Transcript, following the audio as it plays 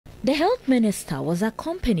The health minister was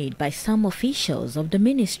accompanied by some officials of the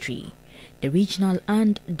ministry, the regional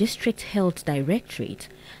and district health directorate,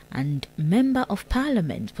 and member of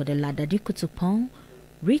parliament for the Ladadikutupon,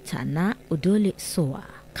 Rita Na Odole Soa.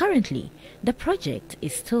 Currently, the project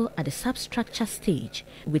is still at the substructure stage,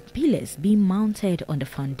 with pillars being mounted on the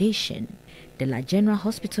foundation. The La General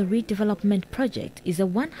Hospital Redevelopment Project is a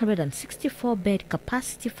 164-bed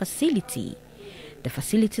capacity facility. The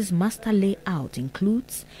facility's master layout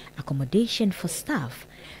includes accommodation for staff,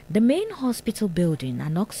 the main hospital building,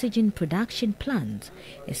 an oxygen production plant,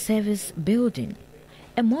 a service building,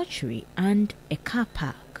 a mortuary, and a car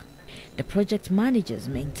park. The project managers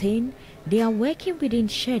maintain they are working within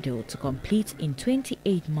schedule to complete in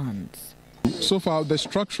 28 months. So far, the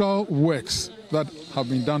structural works that have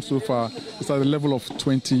been done so far is at the level of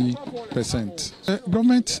 20%. The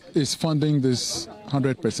government is funding this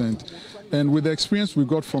 100%, and with the experience we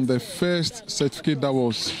got from the first certificate that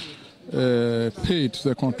was paid,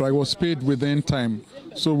 the contract was paid within time.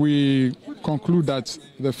 So we conclude that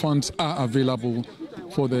the funds are available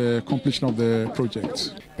for the completion of the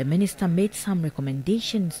project. The minister made some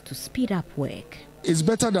recommendations to speed up work. It's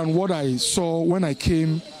better than what I saw when I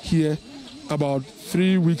came here about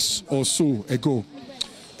 3 weeks or so ago.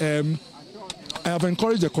 I have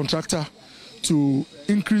encouraged the contractor to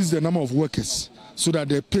increase the number of workers so that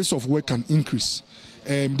the pace of work can increase.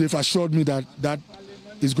 They've assured me that that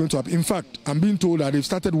is going to happen. In fact, I'm being told that they've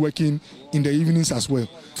started working in the evenings as well.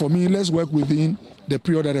 For me, let's work within the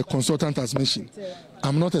period that the consultant has mentioned.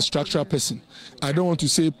 I'm not a structural person. I don't want to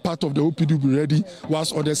say part of the OPD will be ready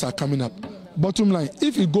whilst others are coming up. Bottom line,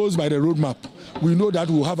 if it goes by the roadmap, we know that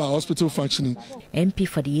we'll have our hospital functioning. MP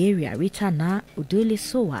for the area, Rita Na Odole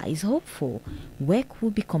Soa, is hopeful work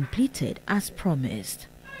will be completed as promised.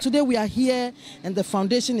 Today we are here and the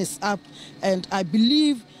foundation is up, and I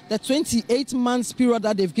believe the 28 months period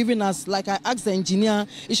that they've given us, like I asked the engineer,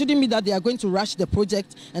 it shouldn't mean that they are going to rush the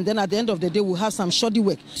project and then at the end of the day we'll have some shoddy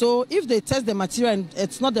work. So if they test the material and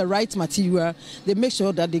it's not the right material, they make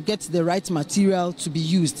sure that they get the right material to be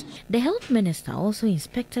used. The health minister also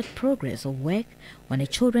inspected progress of work on a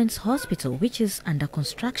children's hospital which is under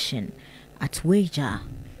construction at Weja.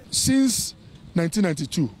 Since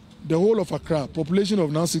 1992, the whole of Accra, population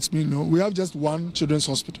of now 6 million, we have just one children's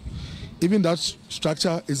hospital. Even that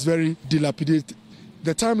structure is very dilapidated.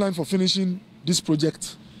 The timeline for finishing this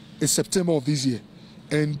project is September of this year.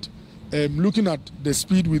 And looking at the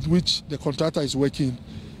speed with which the contractor is working,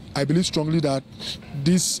 I believe strongly that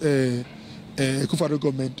this Akufo-Addo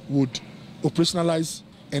government would operationalize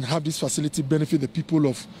and have this facility benefit the people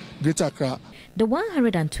of Greater Accra. The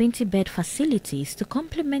 120-bed facility is to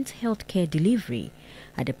complement healthcare delivery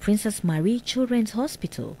at the Princess Marie Children's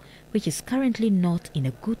Hospital, which is currently not in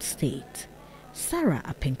a good state. Sarah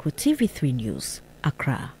Apenkro, TV3 News,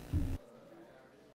 Accra.